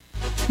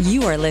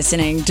You are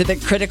listening to the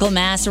Critical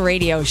Mass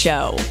Radio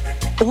Show,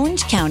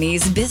 Orange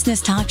County's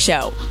business talk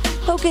show,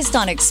 focused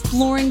on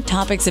exploring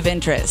topics of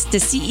interest to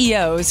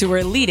CEOs who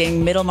are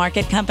leading middle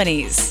market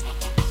companies.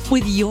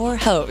 With your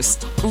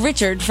host,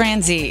 Richard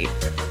Franzi.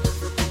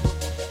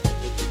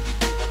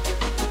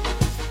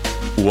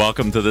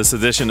 Welcome to this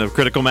edition of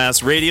Critical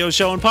Mass Radio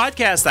Show and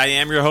Podcast. I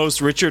am your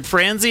host, Richard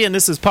Franzi, and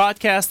this is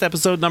podcast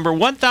episode number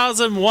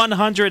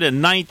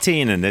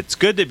 1119. And it's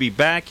good to be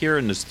back here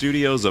in the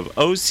studios of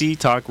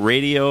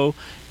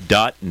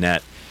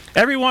OCTalkRadio.net.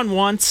 Everyone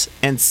wants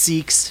and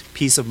seeks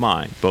peace of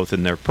mind, both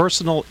in their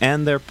personal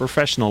and their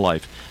professional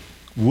life.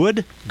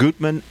 Wood,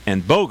 Gutman,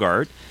 and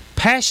Bogart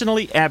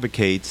passionately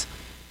advocates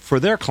for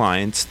their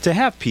clients to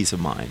have peace of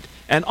mind,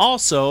 and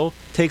also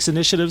takes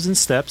initiatives and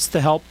steps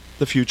to help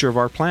the future of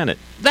our planet.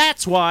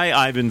 That's why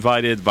I've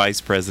invited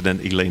Vice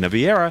President Elena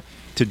Vieira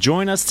to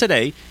join us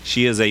today.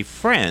 She is a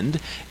friend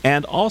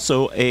and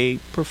also a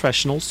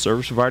professional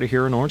service provider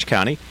here in Orange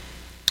County.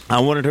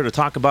 I wanted her to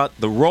talk about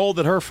the role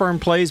that her firm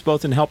plays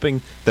both in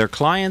helping their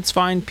clients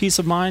find peace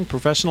of mind,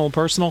 professional and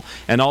personal,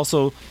 and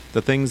also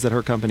the things that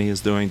her company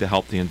is doing to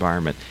help the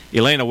environment.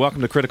 Elena,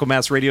 welcome to Critical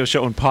Mass Radio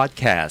Show and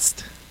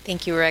Podcast.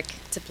 Thank you, Rick.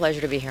 It's a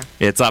pleasure to be here.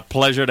 It's a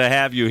pleasure to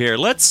have you here.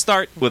 Let's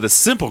start with a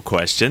simple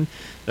question.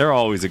 They're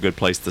always a good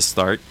place to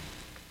start.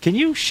 Can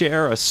you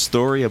share a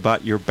story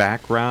about your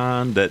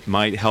background that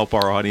might help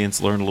our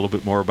audience learn a little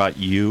bit more about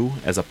you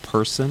as a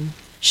person?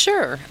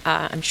 Sure.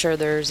 I'm sure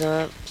there's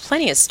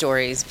plenty of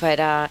stories,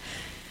 but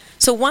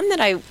so one that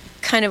I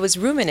kind of was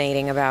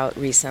ruminating about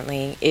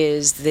recently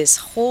is this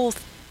whole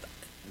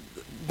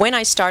when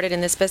I started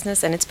in this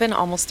business, and it's been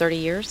almost 30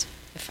 years.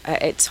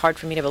 It's hard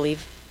for me to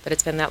believe that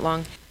it's been that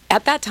long.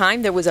 At that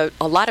time, there was a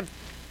lot of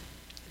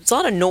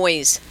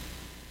noise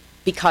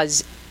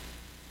because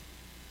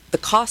the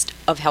cost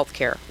of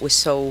healthcare was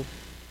so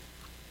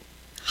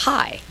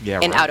high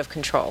and out of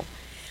control.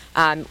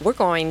 We're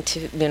going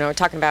to,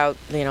 talking about,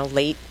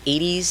 late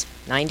 80s,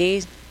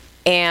 90s.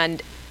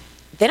 And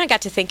then I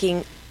got to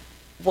thinking,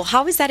 well,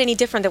 how is that any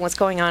different than what's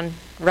going on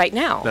right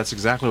now? That's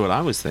exactly what I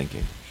was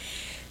thinking.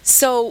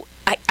 So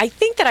I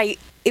think that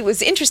it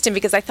was interesting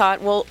because I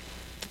thought, well,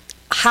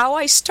 how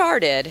I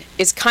started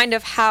is kind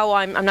of how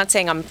I'm not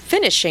saying I'm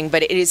finishing,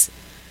 but it is.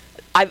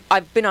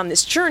 I've been on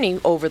this journey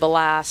over the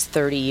last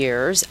 30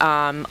 years.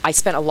 I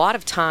spent a lot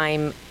of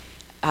time.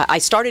 I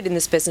started in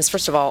this business,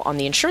 first of all, on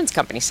the insurance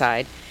company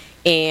side.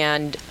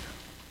 And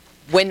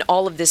when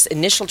all of this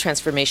initial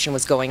transformation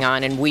was going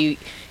on, and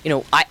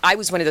I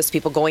was one of those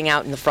people going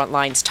out in the front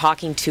lines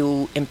talking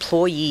to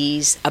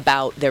employees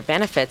about their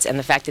benefits and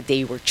the fact that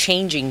they were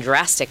changing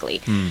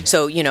drastically.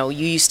 So, you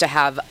used to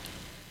have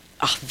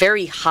a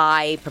very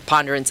high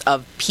preponderance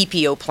of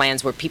PPO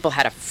plans where people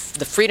had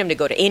the freedom to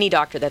go to any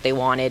doctor that they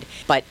wanted,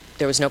 but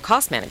there was no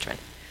cost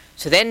management.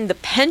 So then the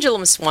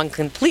pendulum swung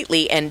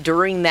completely, and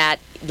during the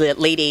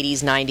late 80s,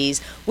 90s,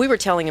 we were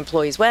telling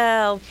employees,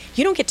 well,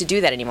 you don't get to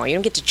do that anymore. You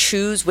don't get to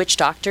choose which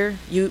doctor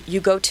you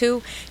go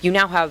to. You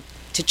now have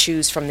to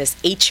choose from this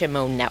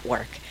HMO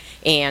network.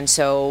 And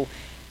so,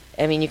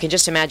 you can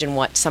just imagine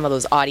what some of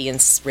those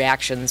audience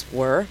reactions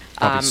were.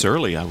 Probably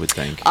surly, I would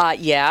think.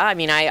 Yeah,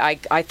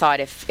 I thought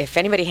if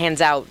anybody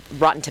hands out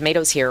Rotten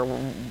Tomatoes here,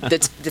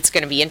 that's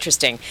going to be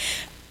interesting.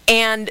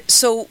 And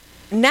so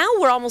now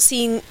we're almost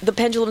seeing the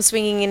pendulum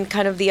swinging in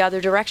kind of the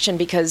other direction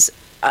because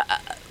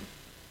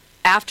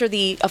after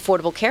the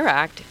Affordable Care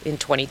Act in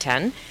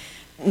 2010,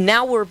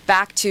 now we're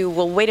back to,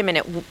 well, wait a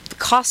minute, the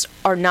costs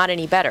are not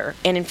any better.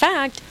 And in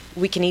fact,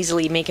 we can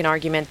easily make an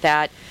argument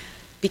that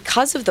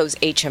because of those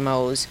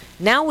HMOs,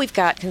 now we've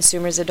got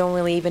consumers that don't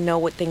really even know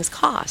what things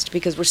cost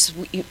because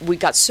we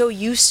got so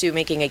used to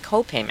making a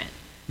copayment,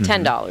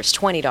 $10,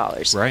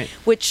 $20, right?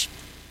 Which,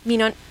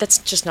 that's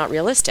just not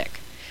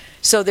realistic.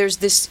 So there's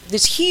this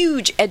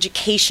huge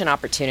education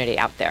opportunity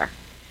out there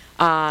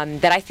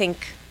that I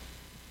think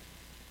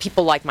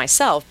people like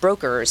myself,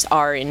 brokers,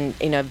 are in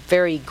a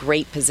very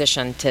great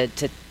position to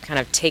kind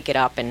of take it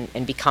up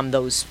and become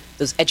those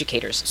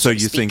educators. So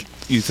you think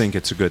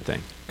it's a good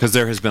thing? Because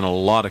there has been a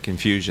lot of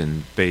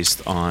confusion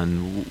based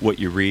on what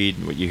you read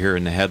and what you hear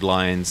in the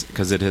headlines,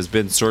 because it has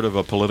been sort of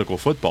a political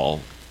football,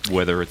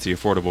 whether it's the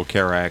Affordable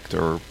Care Act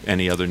or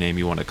any other name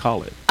you want to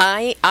call it.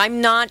 I'm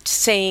not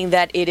saying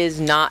that it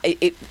is not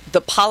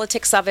the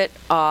politics of it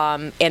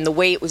and the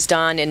way it was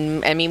done,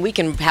 and we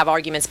can have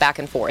arguments back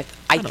and forth.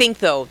 I think,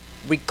 though,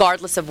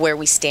 regardless of where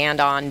we stand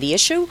on the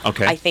issue,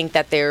 I think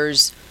that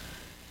there's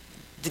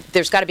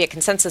got to be a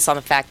consensus on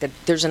the fact that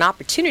there's an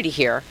opportunity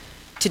here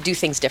to do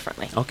things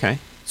differently. Okay.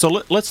 So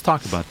let's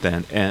talk about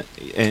that. And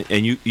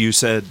you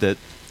said that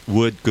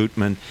Wood,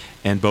 Gutman,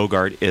 and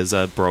Bogart is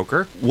a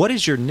broker. What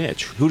is your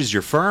niche? Who does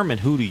your firm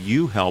and who do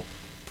you help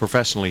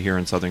professionally here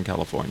in Southern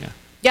California?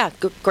 Yeah,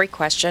 great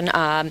question.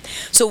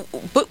 So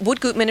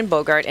Wood, Gutman, and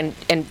Bogart, and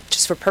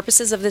just for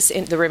purposes of this,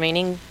 in the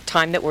remaining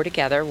time that we're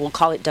together, we'll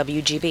call it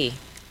WGB.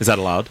 Is that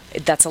allowed?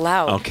 That's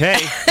allowed. Okay.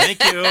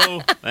 Thank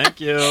you.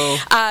 Thank you.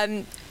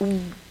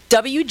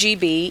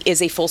 WGB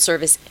is a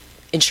full-service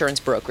insurance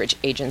brokerage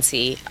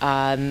agency.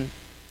 Our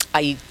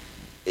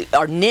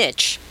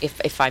niche,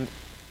 if I'm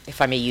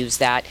if I may use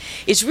that,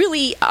 is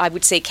really, I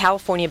would say,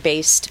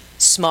 California-based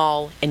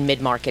small and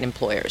mid-market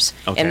employers.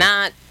 Okay. And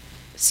that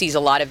sees a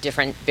lot of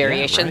different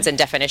variations right. and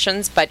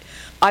definitions, but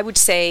I would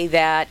say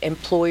that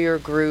employer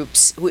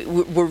groups,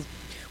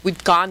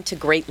 we've gone to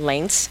great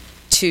lengths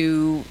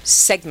to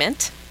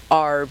segment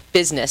our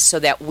business so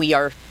that we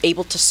are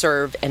able to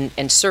serve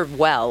and serve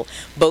well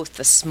both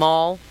the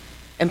small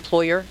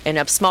employer, and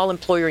a small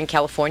employer in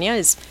California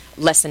is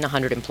less than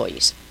 100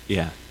 employees.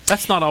 Yeah.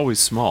 That's not always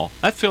small.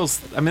 That's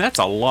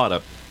a lot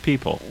of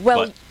people.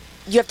 Well, but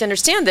you have to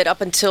understand that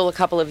up until a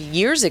couple of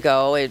years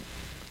ago,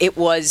 it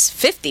was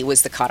 50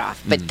 was the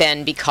cutoff. But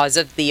then because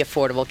of the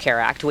Affordable Care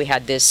Act, we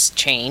had this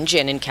change.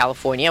 And in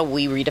California,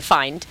 we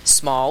redefined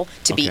small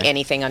to be Okay.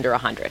 anything under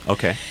 100.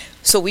 Okay.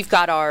 So we've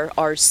got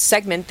our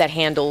segment that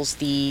handles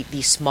the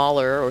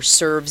smaller or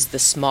serves the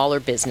smaller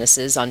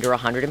businesses under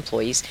 100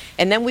 employees.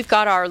 And then we've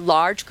got our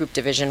large group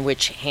division,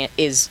 which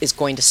is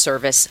going to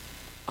service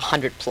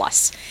 100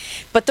 plus.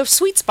 But the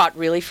sweet spot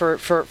really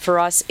for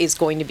us is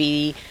going to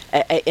be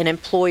an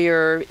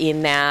employer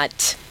in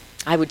that,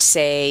 I would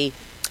say,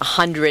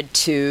 100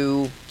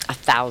 to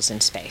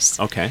 1,000 space.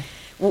 Okay.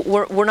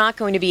 We're not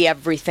going to be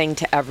everything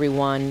to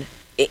everyone.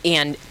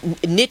 And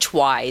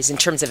niche-wise, in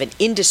terms of an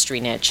industry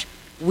niche,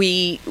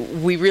 we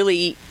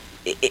really,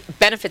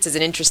 benefits is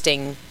an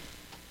interesting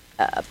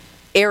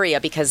area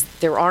because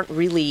there aren't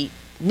really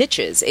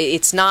niches.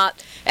 It's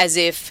not as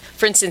if,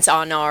 for instance,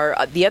 on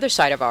the other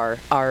side of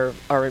our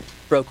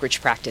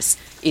brokerage practice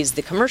is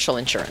the commercial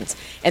insurance,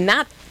 and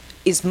that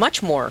is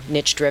much more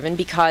niche driven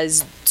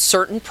because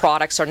certain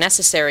products are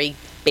necessary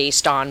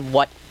based on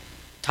what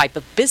type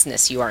of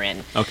business you are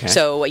in. Okay.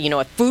 So,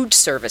 a food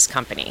service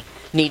company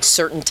needs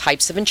certain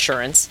types of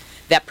insurance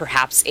that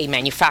perhaps a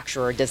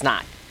manufacturer does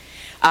not.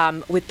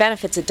 With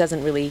benefits, it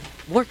doesn't really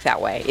work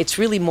that way. It's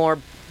really more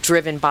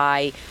driven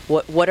by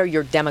what are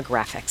your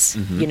demographics,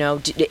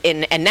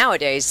 and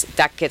nowadays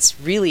that gets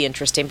really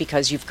interesting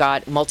because you've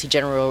got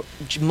multi-generational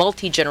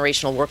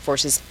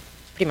workforces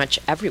pretty much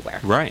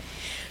everywhere. Right.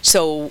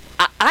 So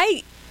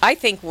I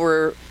think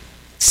we're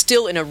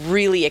still in a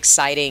really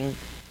exciting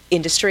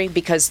industry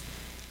because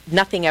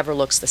nothing ever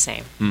looks the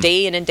same.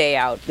 Day in and day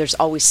out, there's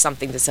always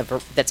something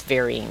that's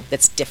varying,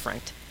 that's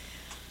different.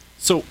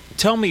 So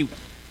tell me,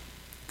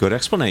 good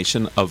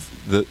explanation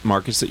of the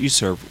markets that you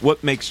serve.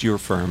 What makes your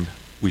firm,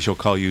 we shall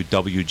call you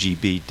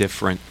WGB,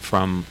 different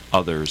from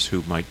others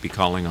who might be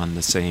calling on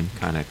the same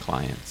kind of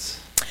clients?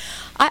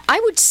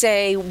 I would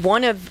say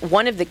one of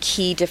the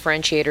key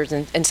differentiators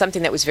and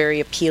something that was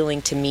very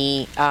appealing to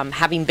me,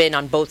 having been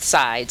on both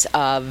sides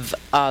of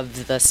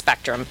the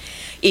spectrum,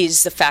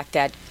 is the fact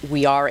that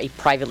we are a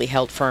privately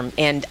held firm,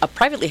 and a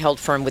privately held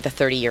firm with a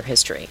 30-year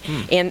history.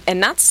 And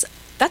that's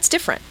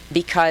different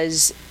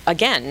because,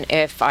 again,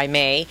 if I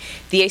may,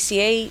 the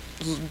ACA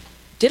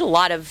did a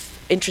lot of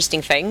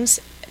interesting things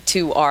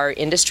to our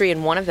industry,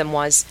 and one of them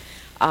was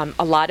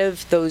a lot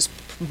of those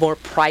more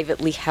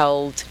privately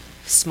held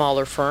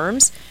smaller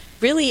firms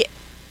really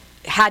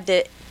had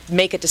to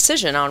make a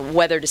decision on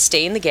whether to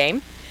stay in the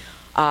game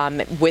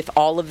with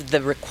all of the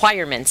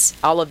requirements,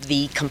 all of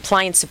the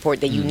compliance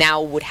support that you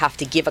now would have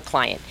to give a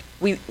client.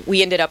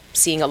 We ended up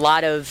seeing a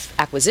lot of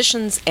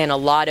acquisitions, and a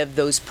lot of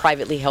those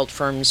privately held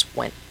firms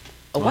went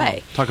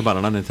away. Wow. Talk about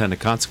an unintended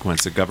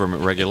consequence of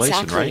government regulation,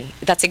 Exactly. right?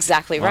 That's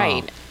exactly Wow.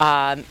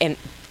 right. And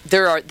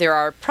there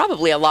are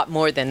probably a lot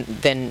more than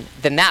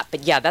that,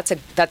 but yeah,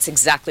 that's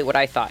exactly what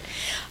I thought.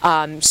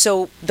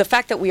 So the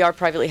fact that we are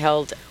privately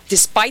held,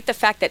 despite the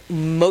fact that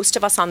most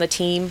of us on the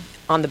team,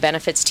 on the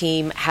benefits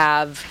team,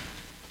 have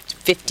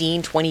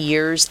 15, 20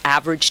 years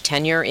average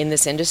tenure in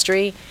this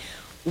industry,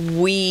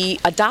 we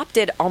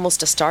adopted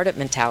almost a startup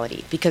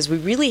mentality because we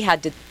really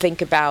had to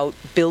think about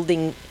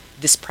building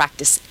this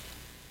practice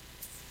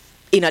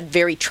in a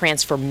very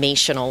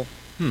transformational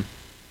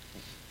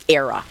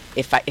era,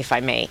 if I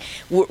may.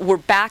 We're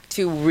back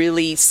to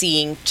really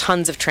seeing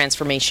tons of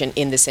transformation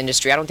in this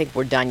industry. I don't think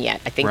we're done yet.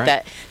 I think Right.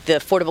 that the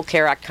Affordable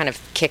Care Act kind of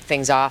kicked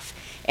things off,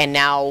 and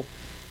now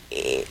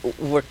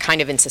we're kind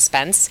of in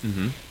suspense.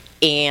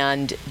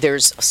 And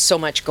there's so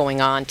much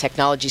going on.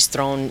 Technology's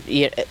thrown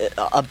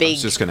a big... I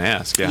was just going to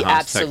ask. Yeah, Yeah,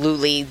 how's tech-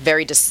 absolutely.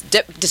 Very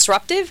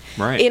disruptive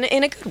Right.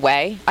 in a good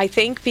way, I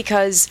think,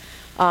 because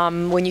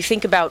when you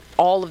think about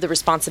all of the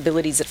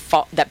responsibilities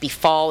that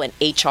befall an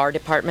HR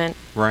department,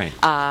 Right.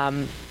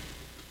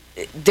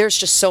 there's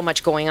just so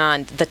much going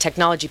on. The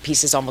technology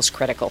piece is almost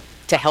critical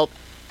to help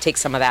take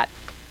some of that.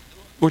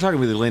 We're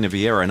talking with Elena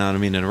Vieira, and I don't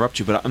mean to interrupt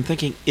you, but I'm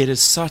thinking it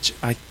is such...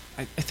 I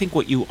think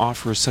what you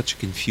offer is such a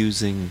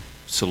confusing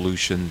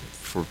solution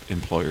for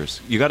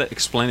employers. You got to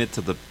explain it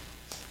to the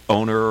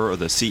owner or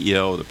the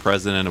CEO or the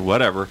president or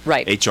whatever,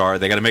 Right. HR.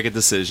 They got to make a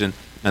decision,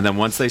 and then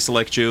once they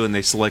select you and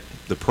they select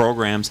the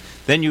programs,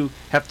 then you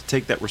have to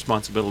take that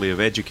responsibility of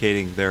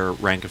educating their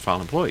rank and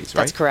file employees,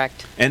 right? That's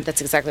correct. And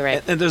that's exactly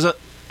right. And there's a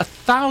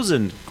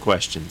 1,000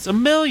 questions, a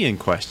million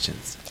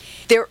questions.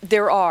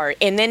 There are,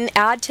 and then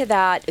add to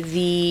that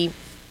the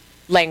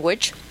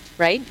language,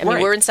 right? I mean,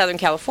 Right. we're in Southern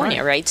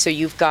California, right? So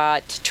you've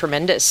got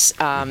tremendous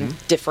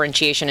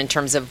differentiation in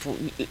terms of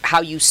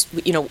how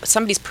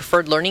somebody's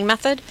preferred learning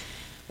method,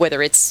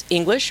 whether it's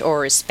English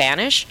or is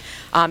Spanish,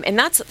 and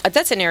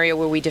that's an area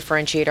where we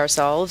differentiate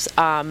ourselves.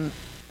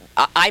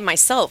 I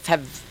myself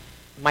have,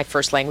 my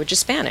first language is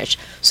Spanish,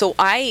 so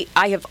I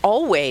have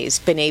always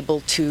been able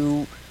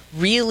to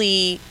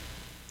really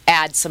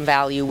add some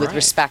value with Right.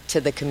 respect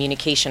to the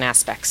communication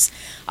aspects.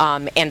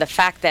 And the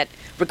fact that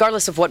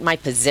regardless of what my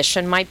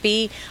position might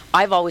be,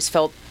 I've always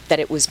felt that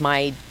it was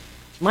my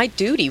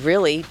duty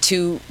really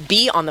to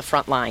be on the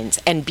front lines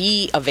and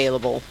be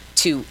available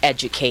to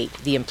educate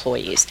the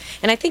employees.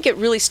 And I think it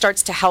really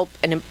starts to help,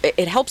 and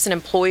it helps an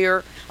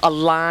employer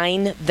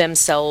align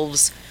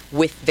themselves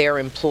with their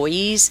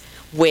employees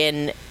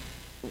when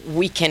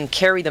we can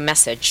carry the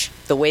message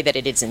the way that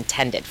it is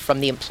intended from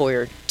the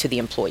employer to the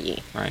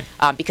employee. Right.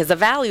 Because the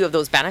value of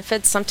those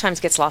benefits sometimes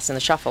gets lost in the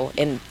shuffle,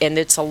 and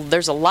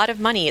there's a lot of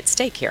money at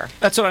stake here.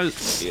 That's what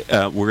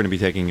we're going to be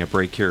taking a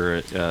break here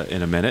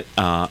in a minute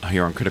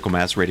here on Critical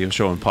Mass Radio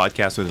Show and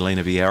Podcast with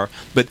Elena Vieira.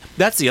 But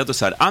that's the other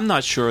side. I'm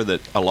not sure that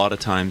a lot of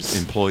times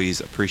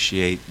employees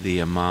appreciate the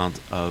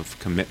amount of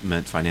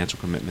commitment, financial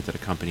commitment that a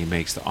company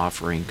makes to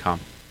offering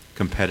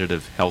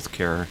competitive health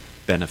care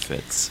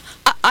benefits.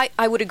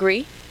 I would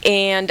agree,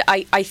 and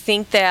I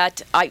think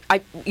that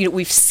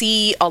we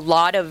see a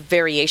lot of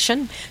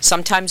variation.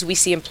 Sometimes we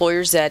see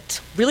employers that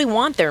really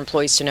want their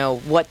employees to know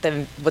what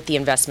the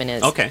investment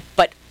is. Okay.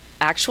 But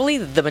actually,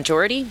 the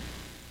majority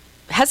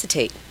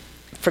hesitate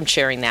from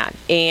sharing that,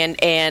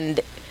 and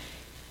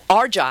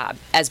our job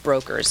as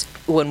brokers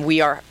when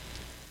we are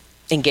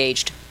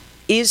engaged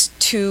is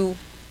to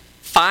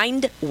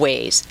find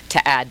ways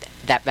to add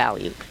that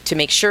value, to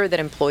make sure that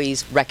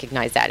employees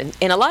recognize that.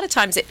 And a lot of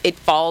times it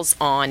falls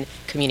on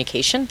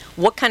communication.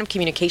 What kind of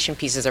communication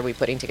pieces are we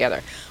putting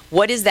together?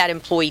 What is that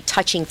employee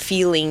touching,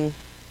 feeling,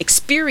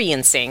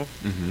 experiencing?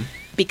 Mm-hmm.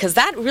 Because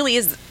that really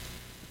is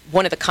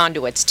one of the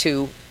conduits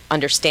to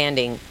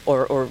understanding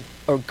or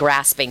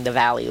grasping the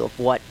value of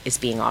what is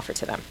being offered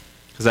to them.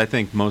 Because I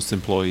think most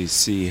employees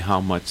see how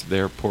much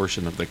their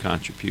portion of the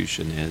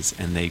contribution is,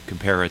 and they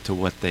compare it to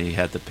what they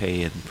had to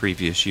pay in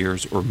previous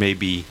years, or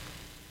maybe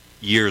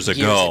years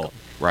ago,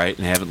 right?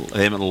 And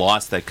they haven't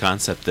lost that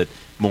concept that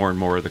more and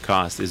more of the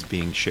cost is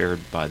being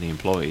shared by the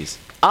employees.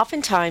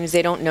 Oftentimes,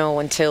 they don't know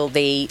until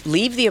they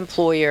leave the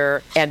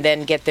employer and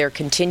then get their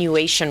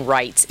continuation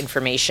rights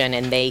information,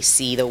 and they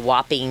see the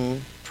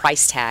whopping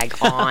price tag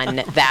on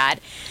that.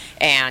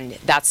 And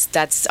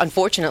that's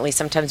unfortunately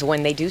sometimes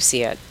when they do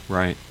see it.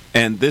 Right.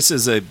 And this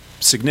is a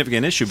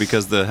significant issue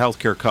because the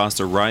healthcare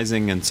costs are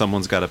rising and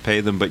someone's got to pay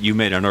them. But you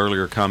made an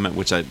earlier comment,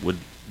 which I would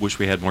wish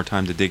we had more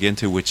time to dig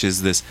into, which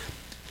is this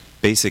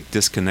basic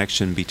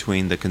disconnection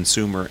between the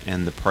consumer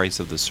and the price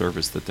of the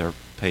service that they're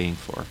paying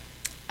for.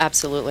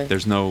 Absolutely.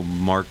 There's no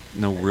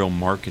real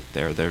market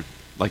there. There,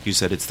 like you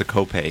said, it's the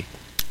copay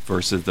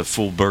versus the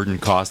full burden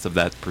cost of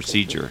that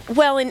procedure.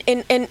 Well,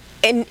 and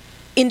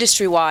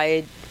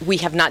industry-wide, we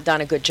have not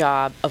done a good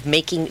job of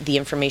making the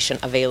information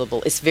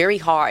available. It's very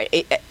hard.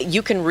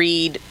 You can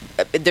read,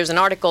 there's an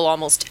article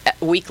almost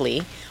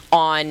weekly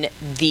on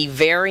the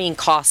varying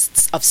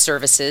costs of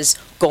services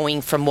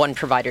going from one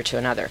provider to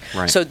another.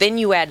 Right. So then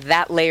you add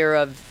that layer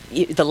of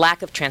the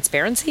lack of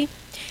transparency,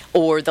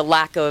 or the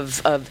lack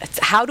of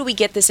how do we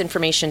get this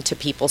information to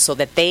people so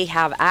that they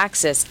have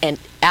access and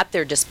at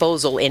their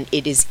disposal, and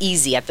it is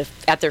easy at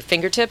their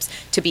fingertips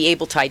to be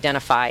able to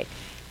identify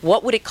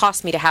what would it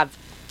cost me to have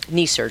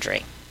knee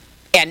surgery,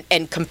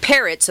 and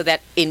compare it so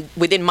that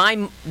within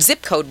my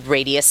zip code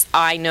radius,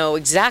 I know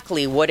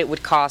exactly what it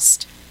would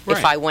cost if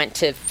Right. I went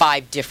to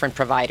 5 different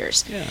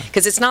providers. Yeah.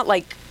 Because it's not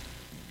like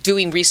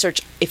doing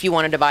research if you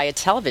wanted to buy a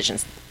television.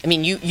 I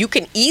mean, you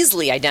can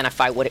easily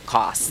identify what it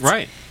costs.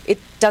 Right. It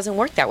doesn't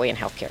work that way in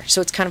healthcare,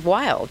 so it's kind of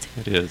wild.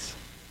 It is.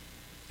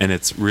 And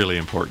it's really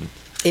important.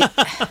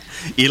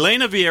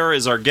 Elena Vieira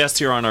is our guest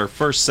here on our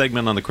first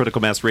segment on the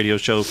Critical Mass Radio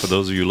Show. For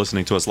those of you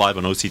listening to us live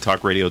on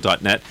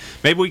octalkradio.net,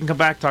 maybe we can come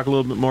back, talk a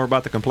little bit more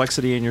about the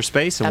complexity in your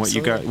space and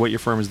Absolutely. what your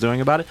firm is doing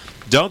about it.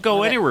 Don't go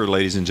Love it. anywhere,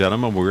 ladies and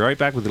gentlemen. We'll be right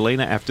back with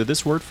Elena after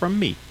this word from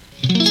me.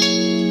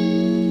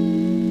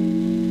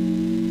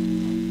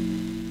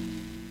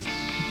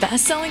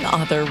 Best-selling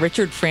author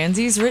Richard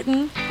Franzi's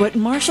written what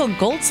Marshall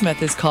Goldsmith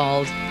has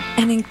called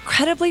an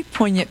incredibly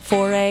poignant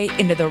foray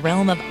into the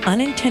realm of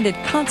unintended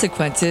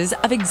consequences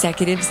of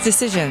executives'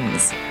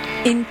 decisions.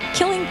 In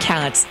Killing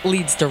Cats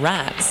Leads to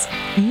Rats,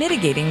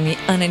 Mitigating the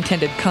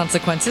Unintended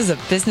Consequences of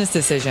Business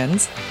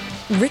Decisions,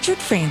 Richard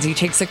Franzi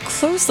takes a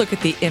close look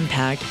at the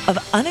impact of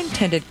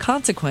unintended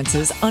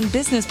consequences on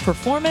business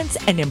performance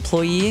and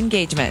employee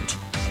engagement.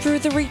 Through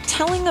the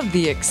retelling of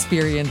the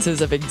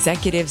experiences of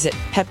executives at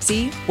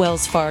Pepsi,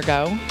 Wells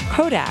Fargo,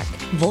 Kodak,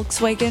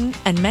 Volkswagen,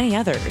 and many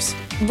others,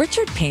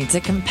 Richard paints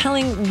a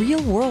compelling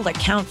real-world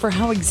account for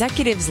how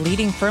executives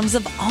leading firms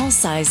of all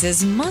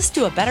sizes must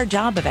do a better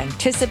job of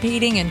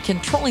anticipating and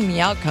controlling the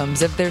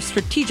outcomes of their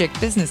strategic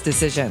business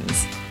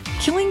decisions.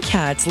 Killing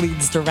Cats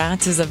Leads to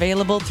Rats is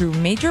available through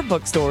major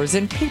bookstores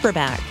in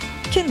paperback.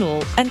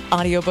 Kindle, and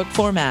audiobook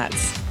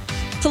formats.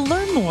 To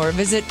learn more,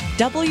 visit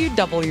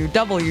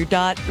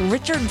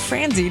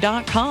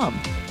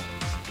www.richardfranzi.com.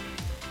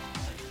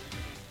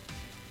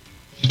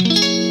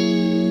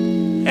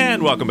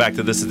 And welcome back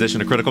to this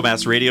edition of Critical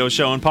Mass Radio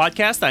Show and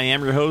Podcast. I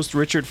am your host,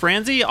 Richard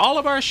Franzi. All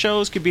of our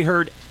shows can be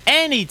heard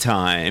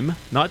anytime,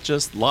 not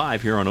just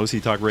live here on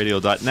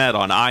octalkradio.net,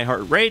 on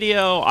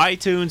iHeartRadio,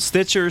 iTunes,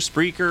 Stitcher,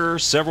 Spreaker,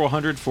 several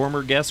hundred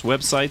former guest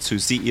websites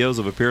whose CEOs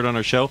have appeared on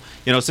our show.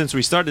 You know, since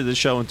we started this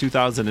show in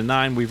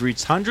 2009, we've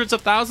reached hundreds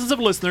of thousands of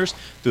listeners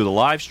through the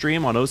live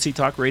stream on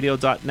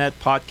octalkradio.net,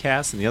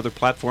 podcasts, and the other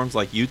platforms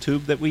like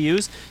YouTube that we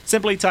use.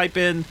 Simply type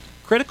in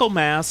Critical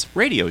Mass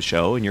Radio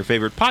Show in your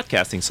favorite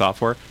podcasting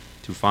software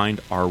to find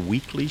our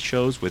weekly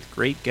shows with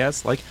great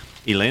guests like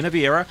Elena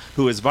Vieira,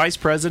 who is Vice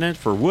President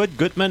for Wood,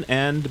 Gutman,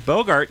 and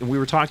Bogart. And we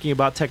were talking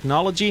about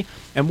technology.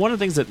 And one of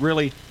the things that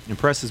really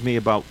impresses me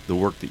about the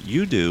work that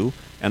you do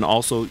and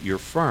also your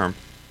firm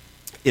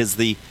is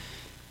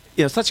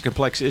such a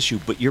complex issue,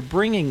 but you're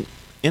bringing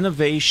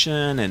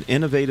innovation and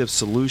innovative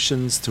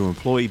solutions to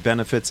employee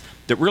benefits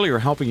that really are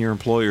helping your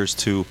employers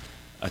to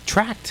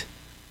attract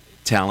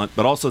talent,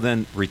 but also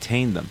then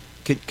retain them.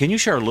 Can you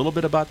share a little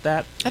bit about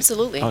that?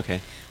 Absolutely.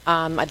 Okay.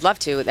 I'd love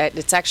to.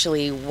 It's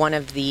actually one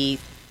of the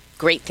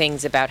great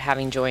things about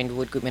having joined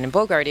Wood, Gutman, and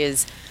Bogart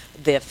is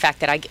the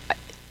fact that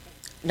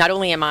not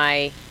only am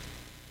I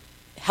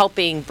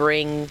helping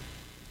bring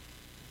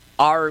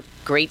our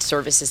great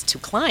services to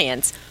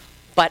clients,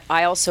 but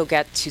I also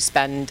get to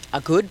spend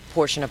a good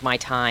portion of my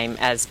time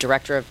as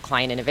Director of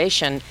Client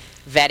Innovation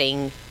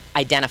vetting,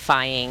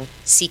 identifying,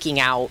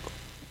 seeking out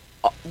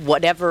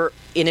whatever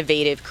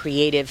innovative,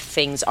 creative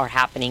things are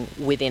happening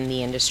within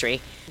the industry.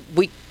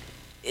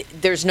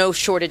 There's no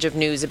shortage of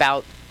news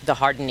about the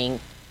hardening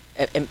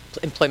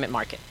employment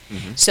market.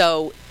 Mm-hmm.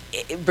 So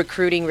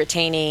recruiting,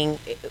 retaining,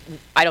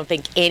 I don't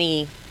think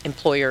any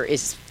employer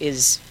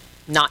is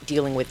not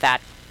dealing with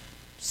that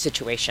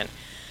situation.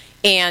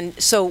 And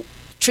so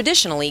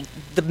traditionally,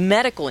 the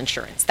medical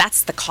insurance,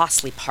 that's the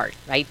costly part,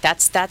 right?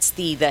 That's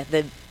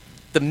the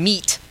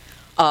meat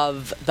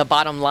of the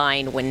bottom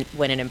line when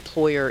an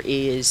employer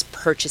is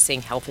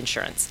purchasing health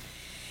insurance.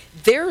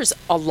 There's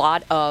a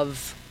lot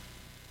of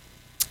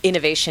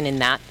innovation in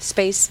that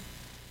space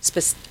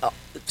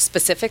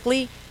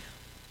specifically,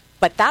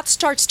 but that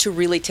starts to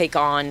really take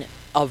on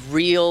a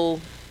real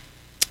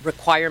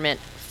requirement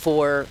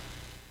for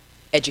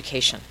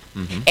education.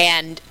 Mm-hmm.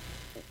 And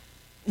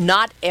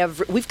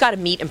we've got to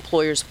meet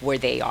employers where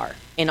they are,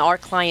 and our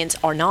clients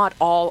are not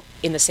all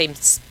in the same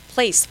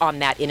place on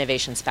that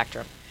innovation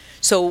spectrum.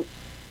 So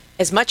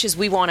as much as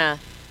we want to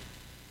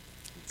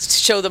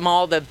show them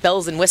all the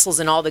bells and whistles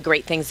and all the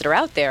great things that are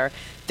out there,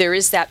 there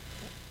is that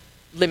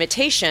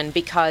limitation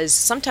because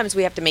sometimes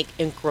we have to make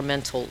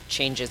incremental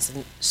changes.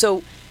 And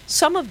so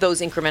some of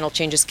those incremental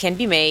changes can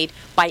be made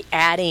by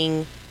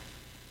adding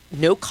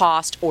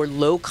no-cost or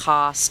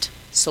low-cost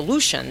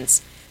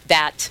solutions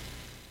that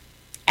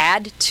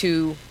add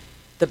to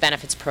the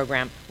benefits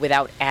program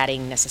without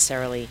adding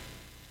necessarily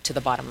to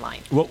the bottom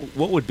line. What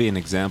would be an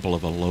example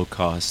of a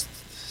low-cost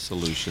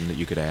solution that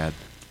you could add?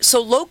 So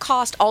low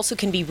cost also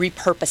can be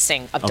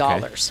repurposing of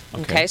dollars.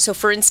 Okay. So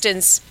for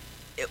instance,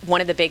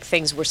 one of the big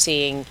things we're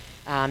seeing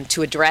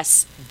to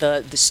address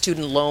the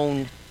student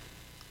loan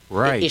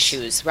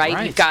issues,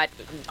 right? You've got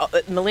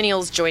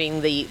millennials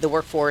joining the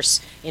workforce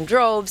in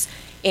droves,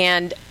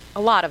 and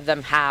a lot of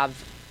them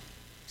have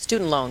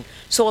student loan.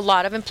 So a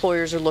lot of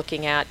employers are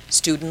looking at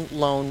student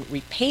loan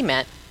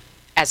repayment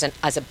as an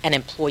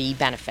employee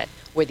benefit,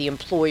 where the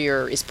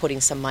employer is putting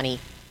some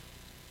money,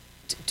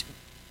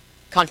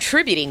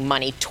 contributing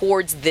money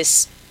towards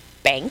this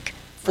bank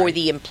for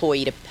the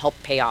employee to help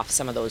pay off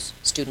some of those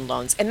student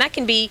loans. And that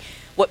can be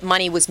what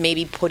money was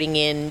maybe being put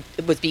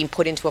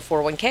into a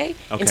 401k.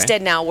 Okay.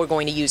 Instead, now we're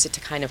going to use it to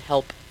kind of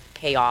help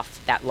pay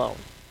off that loan,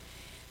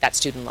 that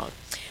student loan.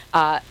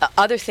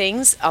 Other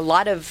things, a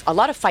lot of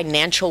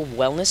financial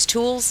wellness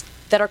tools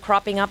that are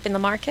cropping up in the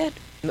market,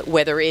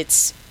 whether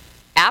it's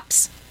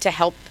apps to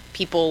help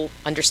people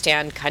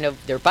understand kind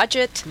of their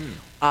budget,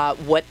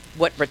 what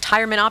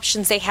retirement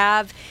options they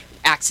have,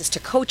 access to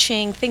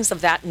coaching, things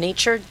of that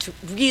nature.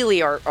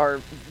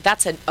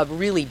 That's a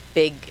really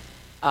big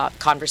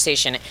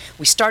conversation.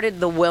 We started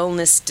the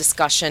wellness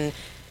discussion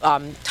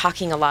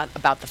talking a lot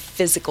about the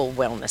physical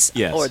wellness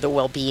or the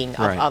well-being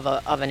of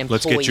an employee.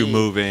 Let's get you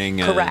moving.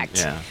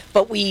 Correct.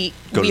 But we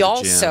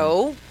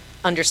also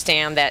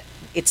understand that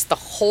it's the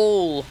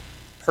whole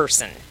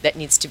person that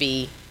needs to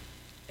be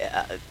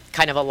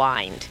kind of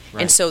aligned.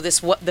 Right. And so this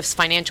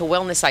financial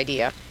wellness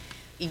idea,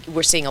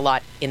 we're seeing a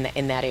lot in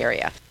that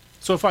area.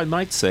 So if I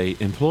might say,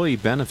 employee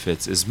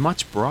benefits is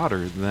much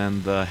broader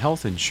than the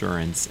health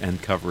insurance and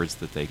coverage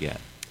that they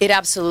get. It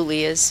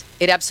absolutely is.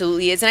 It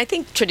absolutely is. And I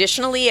think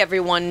traditionally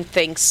everyone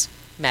thinks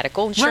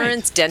medical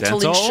insurance,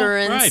 dental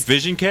insurance.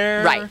 Vision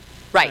care. Right.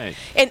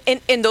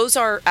 And those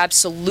are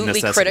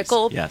absolutely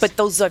critical, but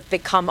those have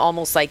become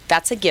almost like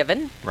that's a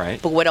given.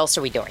 Right. But what else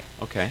are we doing?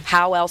 Okay.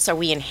 How else are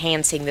we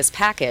enhancing this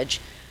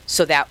package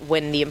so that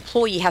when the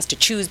employee has to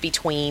choose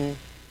between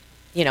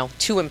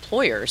two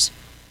employers,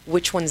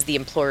 which one's the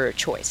employer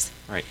choice?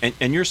 Right.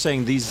 And you're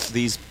saying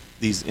these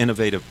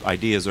innovative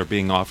ideas are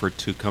being offered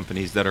to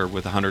companies that are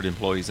with 100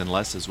 employees and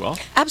less as well?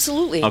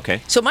 Absolutely.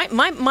 Okay. So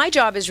my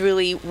job is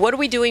really, what are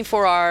we doing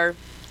for our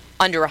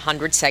under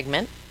 100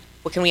 segment?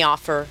 What can we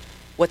offer?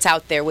 What's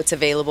out there? What's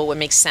available? What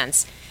makes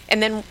sense?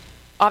 And then,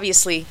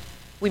 obviously,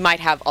 we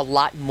might have a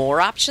lot more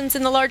options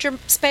in the larger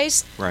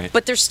space. Right.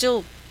 But there's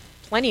still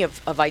plenty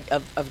of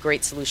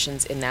great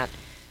solutions in that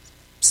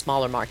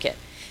smaller market.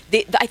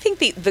 I think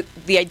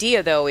the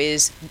idea, though,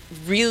 is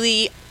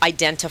really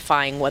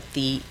identifying what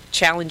the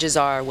challenges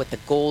are, what the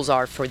goals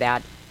are for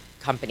that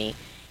company,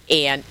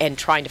 and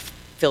trying to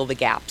fill the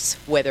gaps,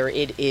 whether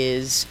it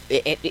is,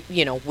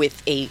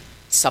 with a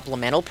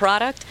supplemental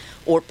product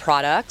or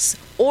products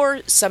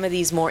or some of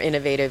these more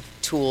innovative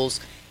tools.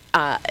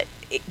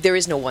 There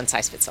is no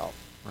one-size-fits-all.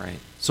 Right.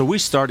 So we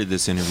started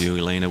this interview,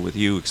 Elena, with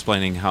you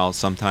explaining how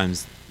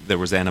sometimes there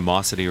was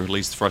animosity or at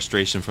least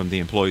frustration from the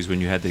employees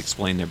when you had to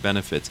explain their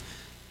benefits.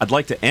 I'd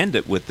like to end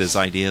it with this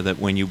idea that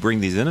when you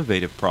bring these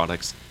innovative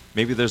products,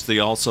 maybe there's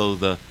also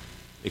the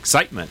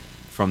excitement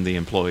from the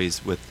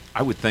employees with,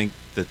 I would think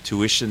the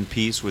tuition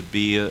piece would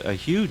be a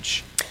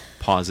huge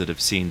positive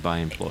seen by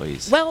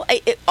employees. Well,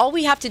 all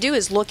we have to do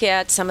is look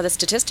at some of the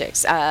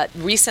statistics.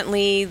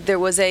 Recently, there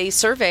was a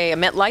survey, a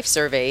MetLife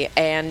survey,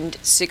 and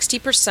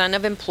 60%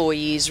 of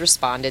employees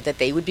responded that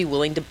they would be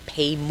willing to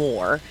pay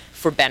more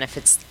for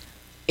benefits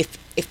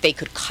if they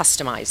could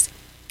customize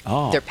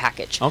their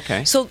package.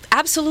 Okay. So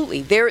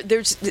absolutely,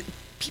 there's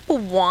people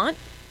want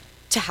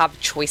to have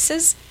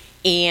choices,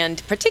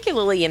 and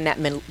particularly in that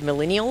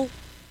millennial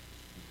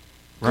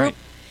group. Right.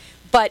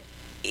 But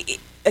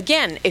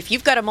again, if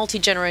you've got a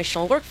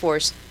multi-generational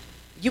workforce,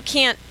 you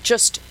can't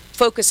just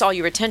focus all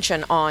your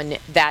attention on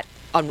that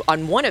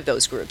on one of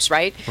those groups,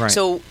 right? Right.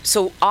 So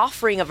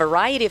offering a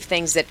variety of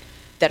things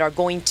that are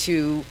going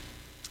to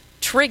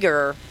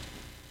trigger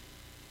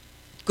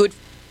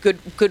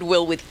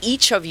goodwill with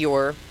each of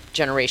your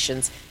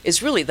generations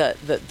is really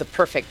the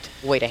perfect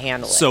way to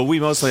handle it. So we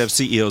mostly have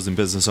CEOs and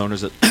business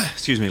owners that,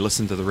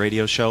 listen to the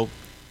radio show.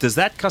 Does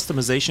that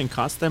customization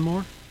cost them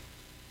more?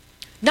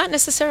 Not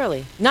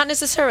necessarily. Not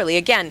necessarily.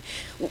 Again,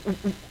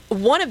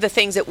 one of the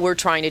things that we're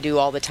trying to do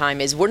all the time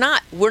is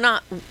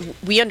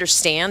we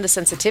understand the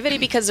sensitivity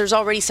because there's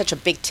already such a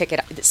big ticket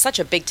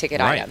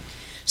Right. item.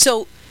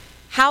 So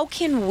how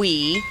can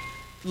we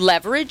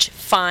leverage,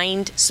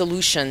 find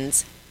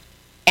solutions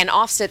and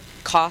offset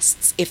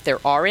costs if there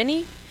are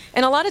any?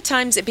 And a lot of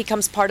times it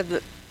becomes part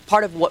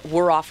of what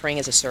we're offering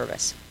as a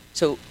service.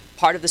 So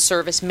part of the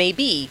service may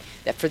be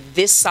that for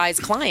this size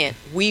client,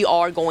 we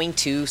are going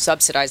to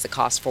subsidize the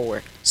cost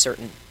for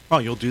certain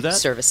You'll do that?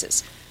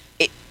 services.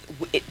 It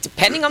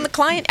depending on the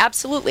client,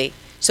 absolutely.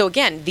 So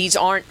again, these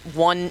aren't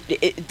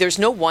there's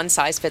no one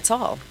size fits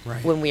all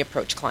Right. when we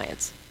approach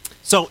clients.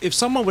 So if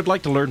someone would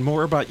like to learn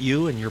more about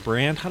you and your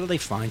brand, how do they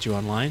find you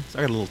online?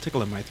 I got a little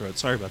tickle in my throat.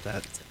 Sorry about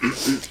that.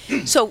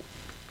 So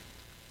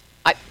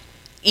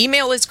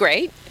email is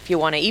great. If you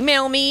want to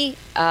email me,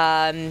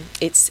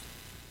 it's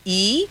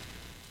E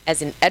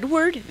as in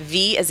Edward,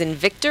 V as in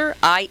Victor,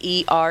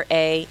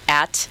 IERA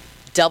at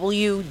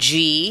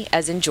WG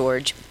as in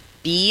George,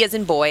 B as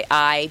in boy,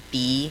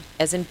 IB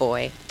as in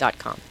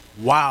boy.com.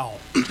 Wow.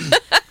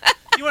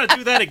 You want to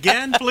do that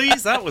again,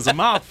 please? That was a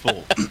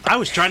mouthful. I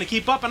was trying to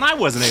keep up, and I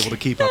wasn't able to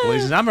keep up,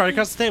 ladies. I'm right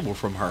across the table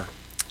from her.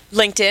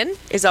 LinkedIn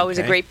is always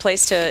a Okay. great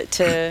place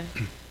to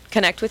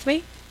connect with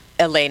me.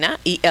 Elena,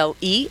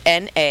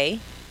 ELENA,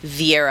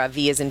 Vieira,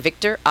 V as in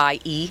Victor,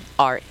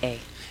 IERA.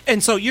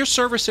 And so your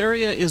service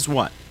area is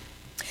what?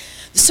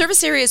 The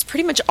service area is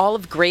pretty much all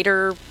of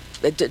greater,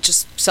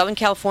 just Southern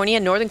California,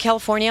 Northern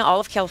California, all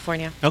of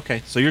California.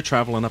 Okay, so you're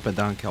traveling up and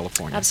down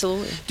California.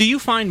 Absolutely. Do you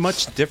find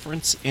much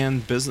difference in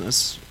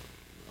business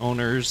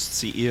owners,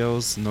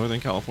 CEOs, Northern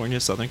California,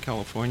 Southern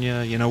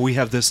California? You know, we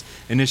have this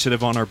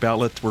initiative on our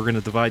ballot. We're going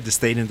to divide the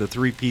state into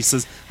 3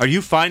 pieces. Are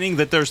you finding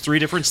that there's 3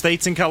 different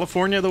states in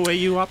California the way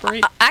you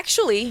operate?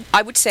 Actually,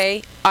 I would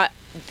say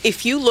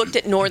if you looked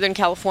at Northern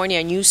California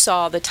and you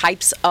saw the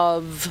types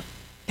of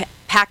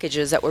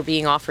packages that were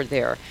being offered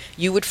there,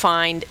 you would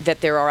find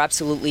that there are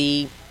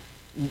absolutely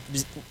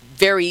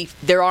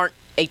there aren't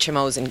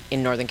HMOs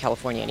in Northern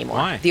California anymore.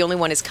 Why? The only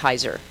one is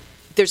Kaiser.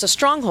 There's a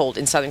stronghold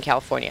in Southern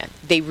California.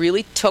 They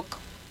really took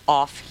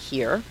off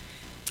here.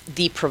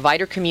 The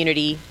provider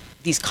community,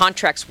 these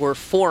contracts were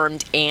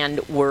formed and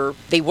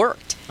they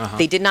worked. Uh-huh.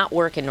 They did not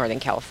work in Northern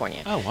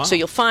California. Oh, wow. So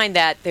you'll find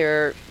that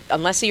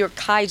unless you're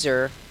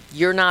Kaiser,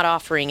 you're not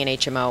offering an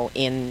HMO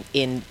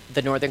in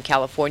the Northern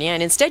California,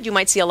 and instead you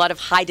might see a lot of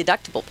high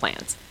deductible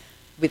plans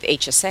with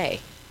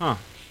HSA. Huh.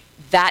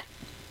 That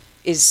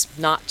is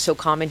not so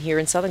common here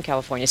in Southern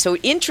California. So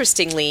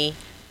interestingly,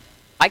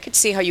 I could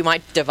see how you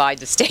might divide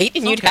the state,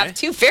 and you'd Okay. have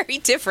 2 very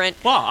different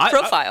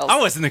profiles. I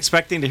wasn't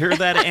expecting to hear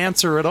that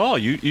answer at all.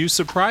 You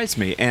surprised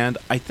me, and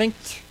I think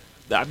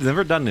I've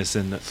never done this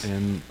in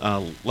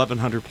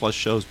 1,100 plus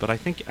shows, but I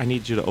think I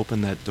need you to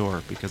open that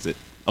door because it.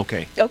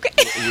 Okay. Okay.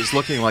 It was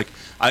looking like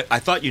I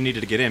thought you needed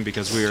to get in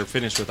because we were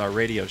finished with our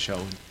radio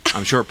show.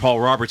 I'm sure Paul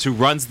Roberts, who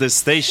runs this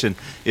station,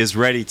 is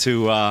ready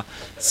to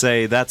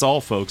say, that's all,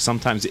 folks.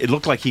 Sometimes it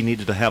looked like he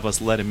needed to have us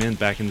let him in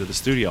back into the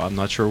studio. I'm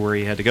not sure where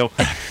he had to go.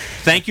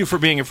 Thank you for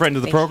being a friend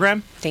of the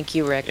program. Thank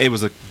you, Rick. It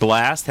was a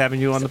blast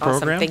having you on the Awesome.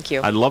 program. Thank you.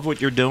 I love what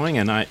you're doing,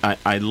 and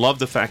I love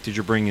the fact that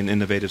you're bringing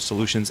innovative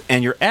solutions.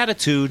 And your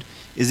attitude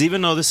is,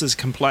 even though this is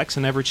complex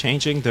and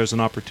ever-changing, there's an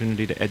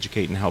opportunity to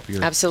educate and help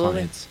your Absolutely.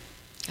 clients.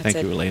 That's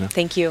Thank you, it. Elena.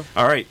 Thank you.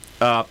 All right.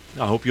 I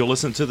hope you'll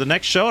listen to the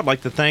next show. I'd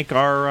like to thank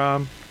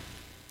our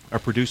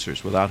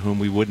producers, without whom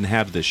we wouldn't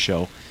have this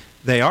show.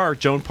 They are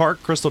Joan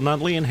Park, Crystal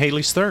Nutley, and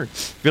Haley Stern.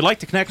 If you'd like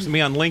to connect with me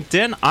on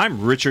LinkedIn,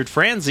 I'm Richard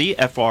Franzi,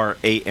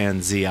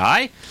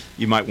 Franzi.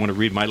 You might want to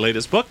read my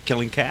latest book,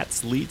 Killing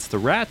Cats Leads to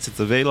Rats. It's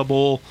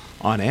available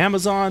on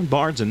Amazon,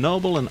 Barnes &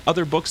 Noble, and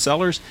other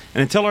booksellers.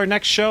 And until our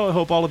next show, I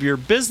hope all of your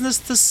business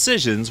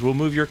decisions will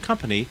move your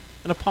company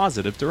in a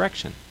positive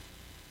direction.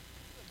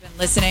 Been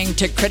listening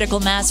to Critical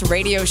Mass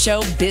Radio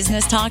Show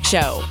Business Talk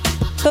Show,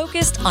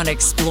 focused on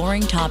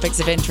exploring topics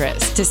of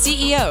interest to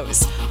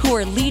CEOs who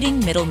are leading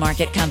middle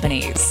market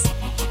companies.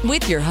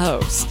 With your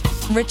host,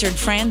 Richard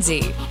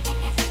Franzi.